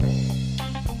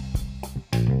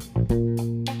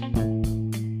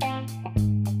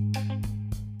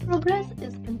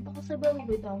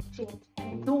without change.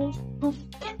 And those who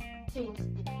can change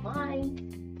their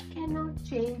mind cannot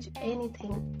change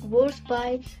anything. Words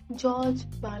by George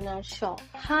Bernard Shaw.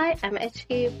 Hi, I'm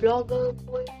HK, blogger,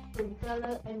 poet,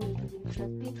 storyteller, and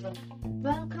motivational speaker.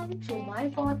 Welcome to my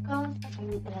podcast,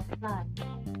 You Are Live.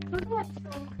 Today's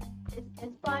episode is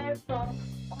inspired from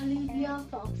Olivia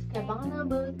Fox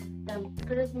Cabana-Bell, the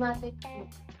charismatic book.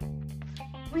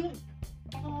 We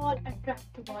all attract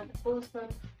toward the person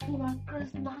who are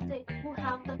charismatic, who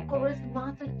have the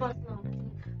charismatic personality.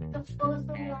 The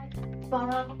person like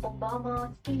Barack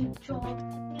Obama, Steve Jobs,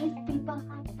 these people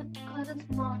have the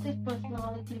charismatic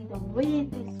personality, the way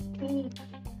they speak,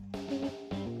 they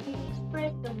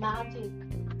spread the magic,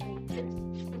 and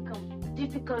it's become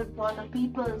difficult for the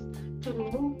people to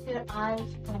remove their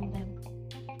eyes from them.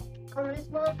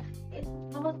 Charisma is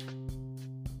not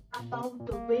about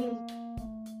the way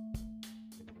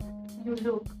you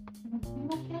look. You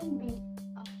can be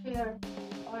a fair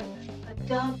or a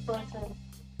dark person,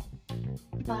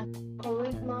 but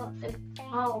charisma is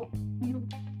how you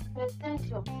present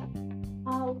yourself,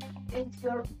 how is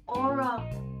your aura,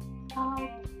 how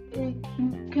you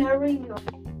carry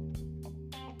yourself.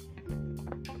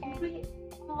 We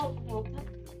all know that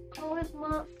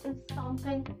charisma is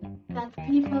something that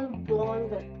people born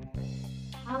with.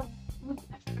 How we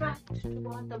attract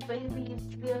toward the babies,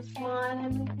 their smile,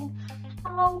 and we think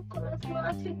how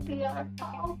charismatic they are,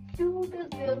 how cute is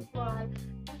their smile.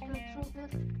 But the truth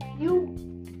is, you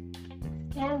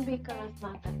can be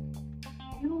charismatic.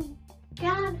 You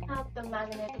can have the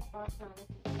magnetic personality.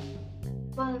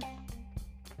 But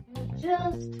you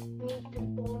just need to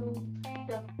follow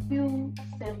the few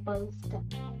simple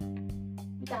steps.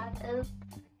 That is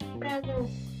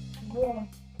presence,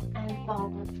 warmth, and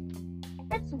power.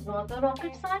 It's not a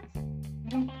rocket science.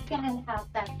 You can have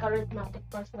that charismatic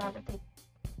personality.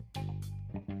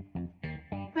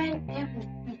 Whenever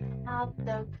we have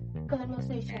the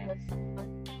conversation with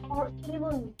someone, or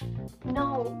even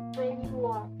now when you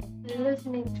are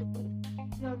listening to me,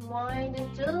 your mind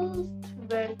is just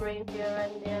wandering here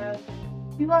and there.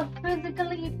 You are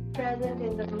physically present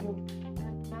in the room,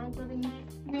 but mentally,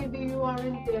 maybe you are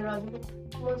in Dehradun,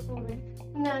 Mussoorie,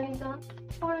 Nainital,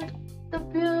 or the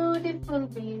beautiful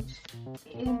beach,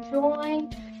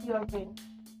 enjoying your wind.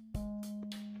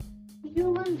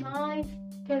 Human mind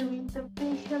can read the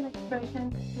facial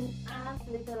expression in as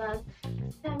little as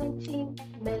 17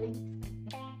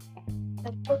 milliseconds.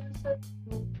 The person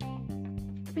who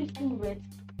speaking with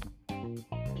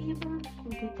able to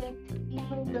detect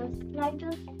even the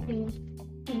slightest change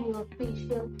in your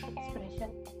facial expression.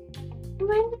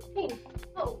 When you think,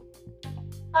 oh,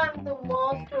 I'm the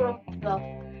master of bluff,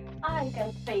 I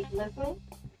can fake listening,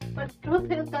 but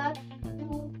truth is that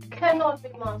you cannot be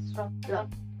master of bluff.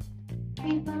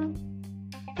 People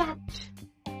catch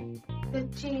the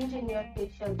change in your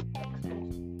facial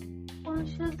expression.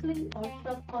 Consciously or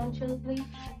subconsciously,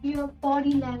 your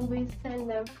body language sends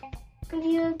a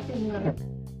clear signal,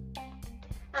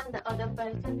 and the other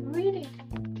person read it,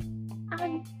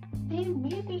 and they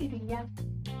maybe react,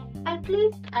 at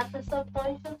least at the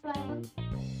subconscious level.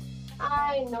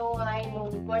 I know,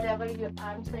 whatever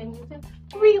I'm saying, you say,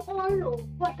 we all know,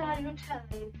 what are you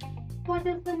telling? What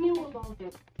is the new about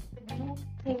it? If you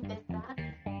think like that,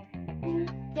 you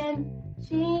can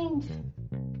change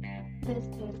this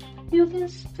thing. You can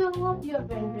stop your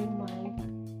wandering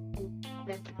mind.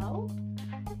 That's how,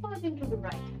 according to the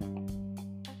writing,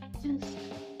 just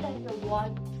set a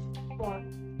watch for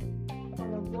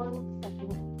a 1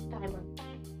 second timer.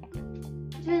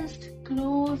 Just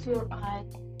close your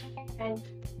eyes and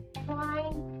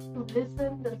trying to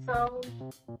listen the sound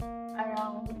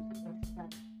around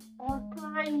yourself, or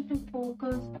trying to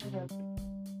focus on your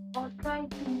breath, or try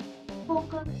to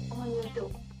focus on your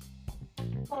toe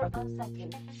for a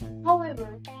second.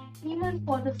 However, even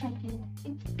for the second,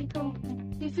 it becomes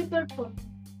difficult for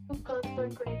you to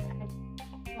concentrate at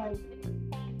one place.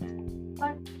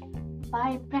 But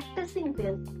by practicing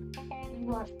this,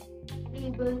 you are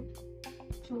able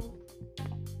to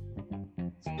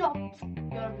stop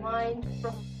your mind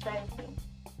from racing,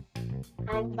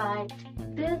 and by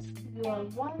this you are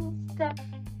one step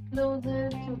closer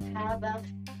to have a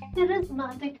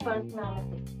charismatic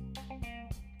personality.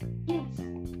 Yes,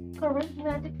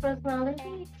 charismatic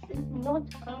personality is not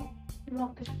a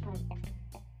rocket science.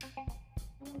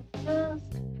 You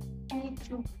just need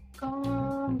to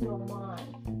calm your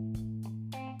mind.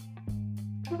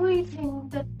 We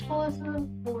think that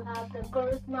person who has the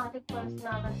charismatic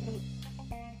personality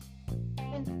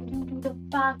is due to the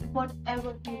fact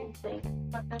whatever he is saying.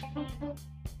 But the truth is,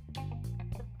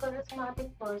 the charismatic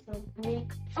person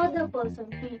makes other person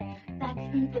feel that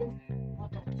he is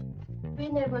important.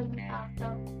 whenever you have the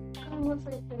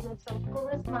conversation with some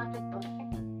charismatic person,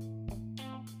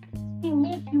 he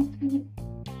make you feel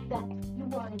that you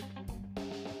are included.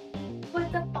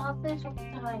 With the passage of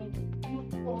time, you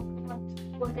forgot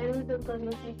whatever the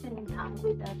conversation you have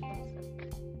with that person.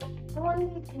 The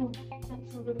only thing that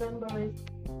you remember is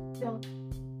the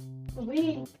way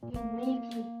he make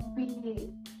you feel.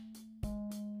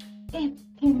 If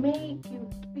he make you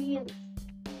feel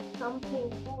something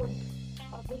good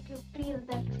or make you feel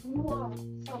that you are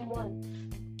someone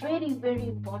very, very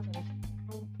important,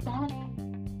 and that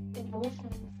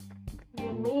emotions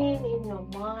remain in your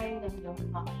mind and your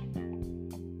heart.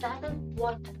 That is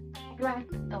what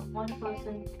attracts the one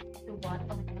person to one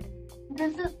another.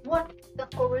 This is what the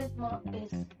charisma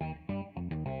is.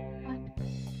 But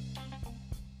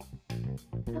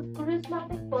the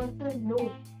charismatic person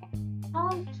knows how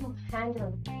to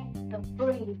handle the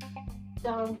brave,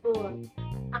 down poor,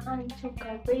 and to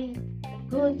convey the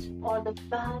good or the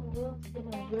bad news in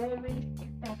a very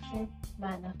effective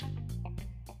manner.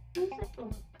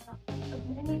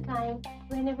 Many times,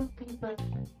 whenever people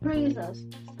praise us,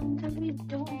 sometimes we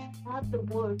don't have the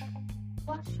word.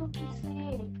 What should we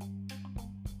say?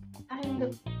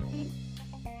 And we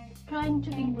trying to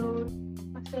ignore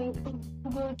or saying, oh,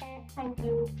 good, thank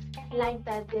you, like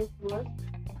that this word.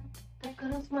 The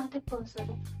charismatic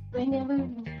person, whenever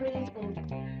you praise them,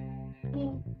 he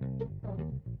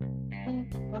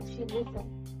or she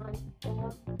listens and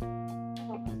pause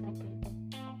for a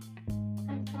second.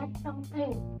 And that's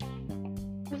something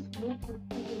which makes you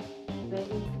feel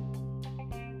very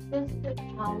good. This is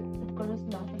how the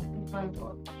charismatic people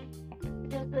work.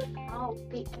 This is how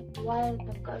they acquire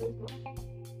the charisma.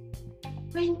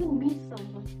 When you meet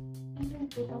someone, even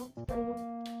without saying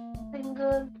a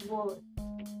single word,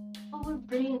 our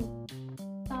brain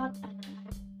start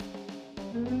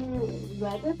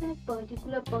whether that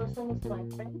particular person is my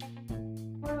friend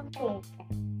or a foe.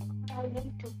 I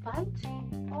need to fight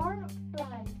or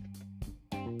fly.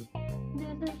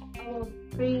 This is our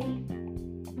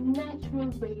brain's natural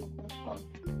way of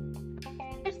function.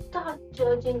 It starts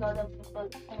judging other people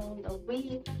on the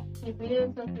way he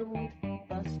wears the clothes,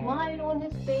 the smile on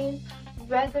his face,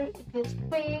 whether it is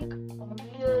fake or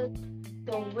real,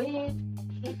 the way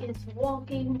he is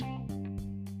walking.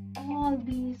 All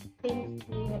these things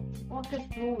play an important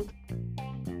role.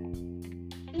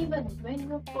 Even when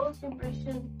your first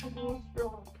impression goes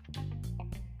wrong,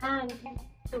 and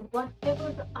so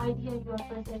whatever the idea you are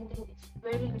presenting is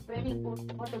very, very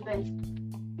good or the best,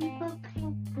 people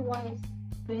think twice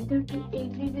whether to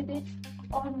agree with it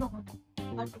or not.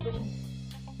 But when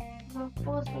your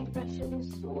first impression is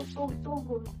so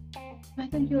good,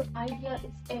 whether your idea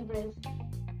is average,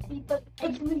 people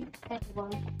agree at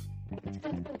once. This is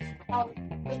how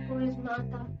the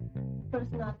charismatic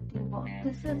personality works.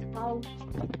 This is how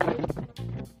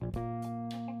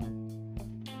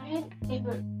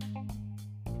whenever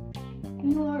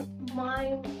your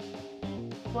mind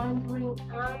wandering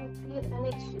and feel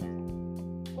anxious,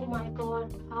 oh my god,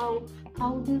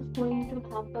 how this going to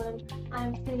happen? I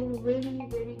am feeling very,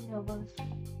 very nervous.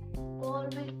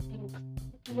 Always think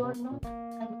you are not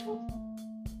composed.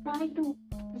 Try to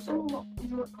zoom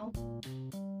your out.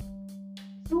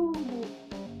 Zoom,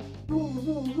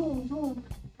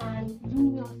 and zoom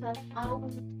yourself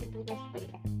out into the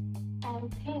space. And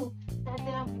think that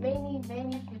there are many,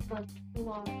 many people who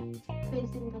are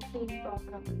facing the same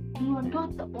problem. You are not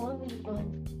the only one.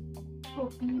 So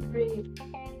be brave.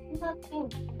 Nothing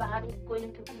bad is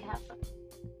going to be happen.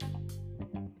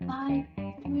 By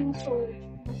doing so,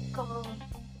 you calm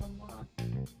your mind.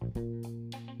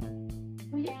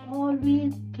 We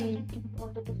always gain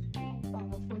importance to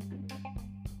powerful people.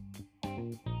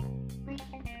 We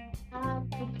have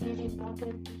to give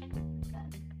importance to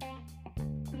that.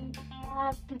 We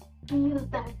have to feel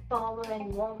that power and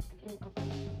warmth in us.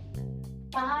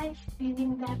 By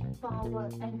feeling that power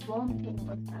and warmth in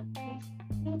us,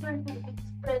 we are able to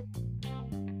express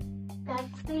that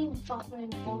same power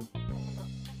and warmth in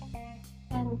us.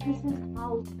 And this is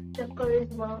how the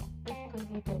charisma is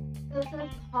created. This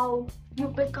is how you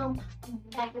become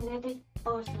a magnetic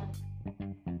person.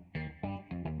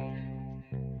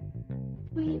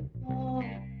 We all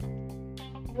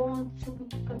want to be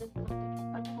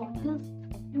charismatic, but for this,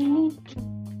 you need to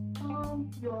calm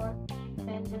your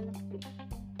mental state.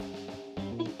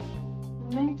 If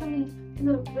mentally you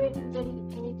are very, very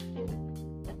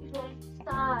inexperienced, if you are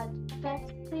sad, that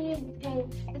same thing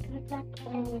is reflected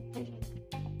on your face.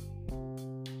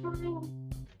 Trying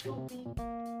to be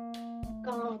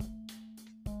calm.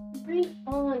 Bring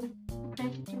on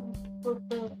gratitude for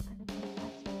the and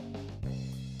compassion.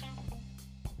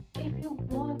 If you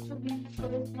want to be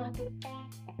charismatic,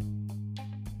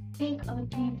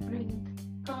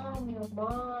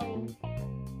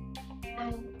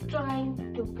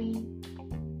 trying to be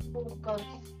focused.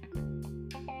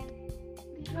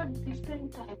 There are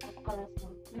different types of charisma.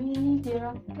 Mainly, there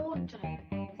are four types.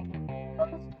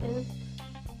 First is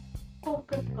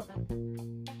focus charisma.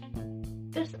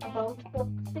 It's about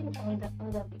focusing on the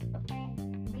other people,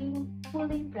 being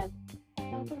fully present.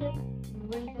 Second is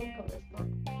vision charisma.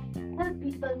 Help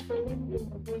people believe in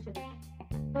the vision.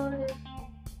 Third is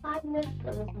kindness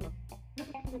charisma. You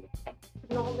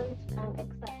acknowledge and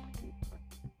accept people.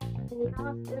 And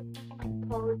last is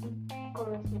authority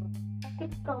charisma.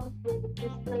 It comes with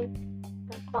displaying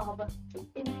the power to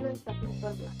influence the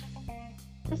people's life.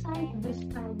 Decide which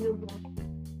style you want to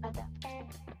adapt.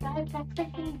 By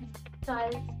accepting these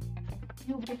styles,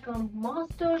 you become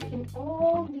master in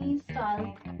all these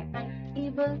styles and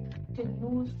able to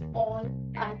use all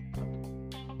at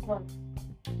once.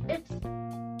 It's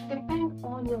depend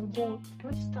on your mood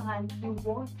which style you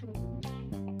want to use.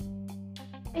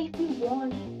 If you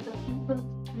want the people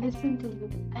to listen to you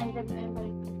and remember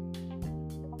you,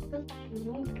 you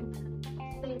need to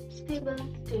have a stable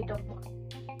state of mind.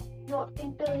 Your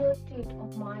internal state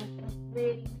of mind is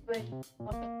very, very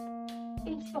important.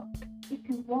 In short, if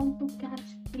you want to catch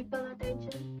people's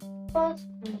attention, first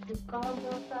you need to calm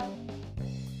yourself.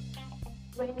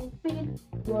 When you feel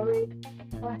worried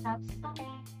or have some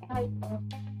type of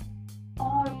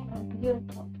or a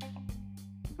weird thought,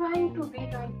 trying to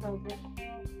rewrite the will.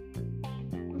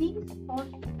 These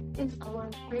thoughts is our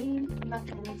brain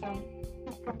mechanism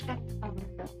to protect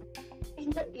ourselves. In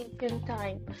the ancient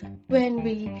time, when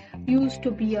we used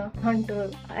to be a hunter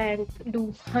and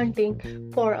do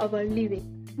hunting for our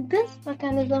living, this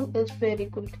mechanism is very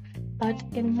good. But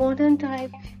in modern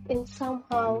time, in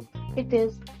somehow it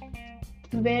is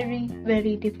very,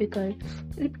 very difficult.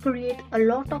 It creates a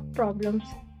lot of problems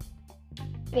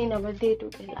in our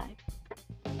day-to-day life.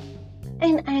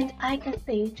 And I can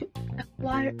say to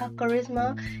acquire a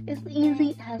charisma is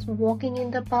easy as walking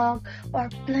in the park or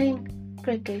playing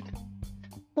cricket.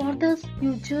 For this,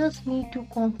 you just need to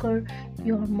conquer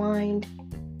your mind.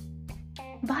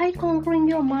 By conquering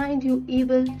your mind, you're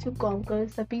able to conquer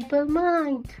the people's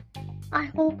mind. I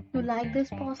hope you like this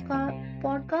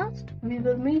podcast. We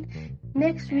will meet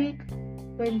next week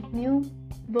with new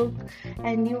book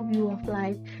and new view of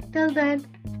life. Till then,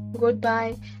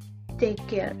 goodbye. Take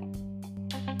care.